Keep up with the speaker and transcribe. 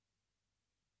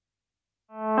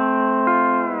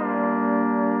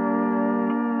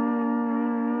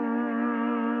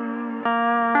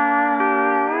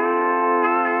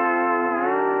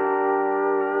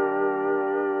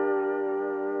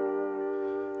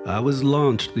I was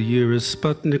launched the year of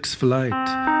Sputnik's flight,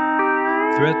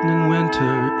 threatening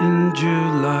winter in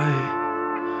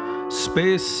July.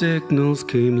 Space signals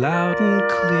came loud and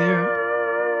clear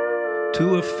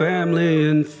to a family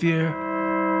in fear.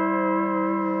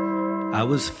 I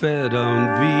was fed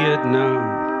on Vietnam,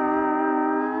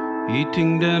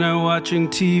 eating dinner, watching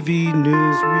TV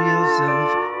news reels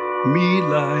of My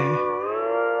Lai,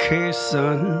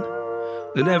 K-Sun,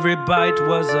 and every bite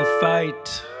was a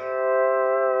fight.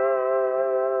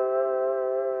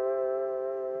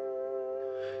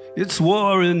 It's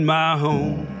war in my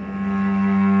home.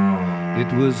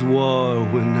 It was war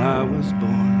when I was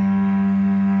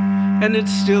born, and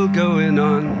it's still going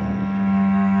on.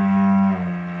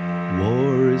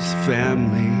 War is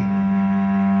family.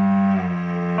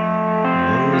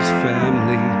 War is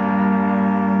family.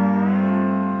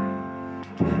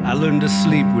 I learned to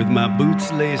sleep with my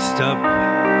boots laced up,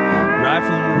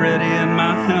 rifle ready and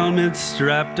my helmet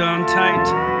strapped on tight.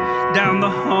 Down the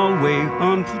hallway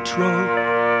on patrol,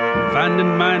 finding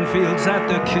minefields at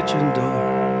the kitchen door.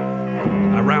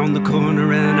 Around the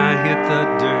corner and I hit the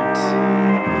dirt.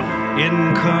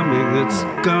 Incoming, it's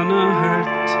gonna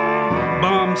hurt.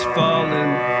 Bombs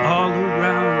falling all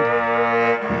around.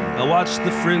 I watch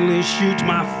the friendlies shoot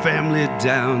my family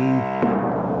down.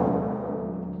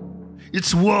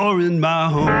 It's war in my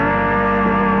home.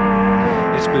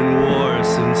 It's been war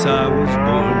since I was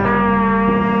born.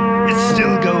 It's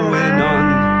still going on.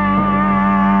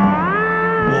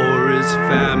 War is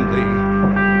family.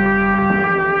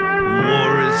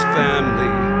 War is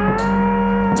family.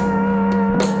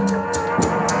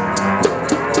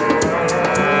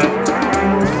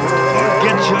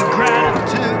 Forget your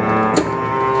gratitude.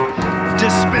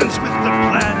 Dispense with the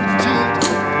platitude.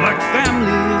 Like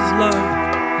family is love.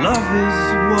 Love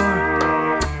is war.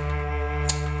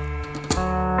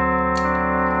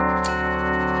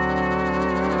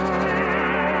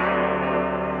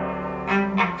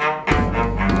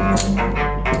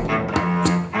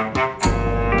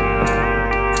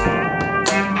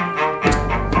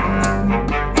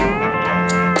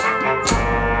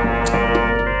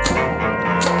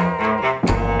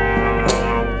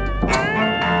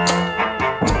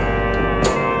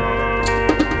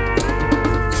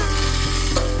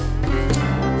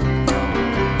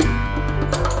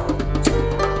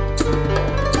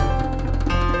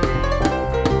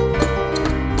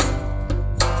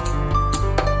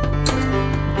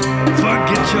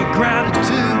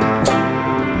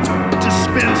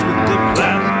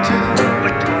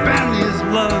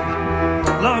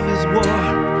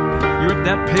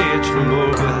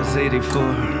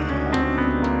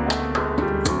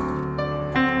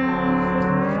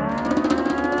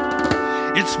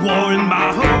 It's war in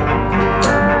my home.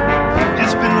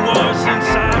 It's been war since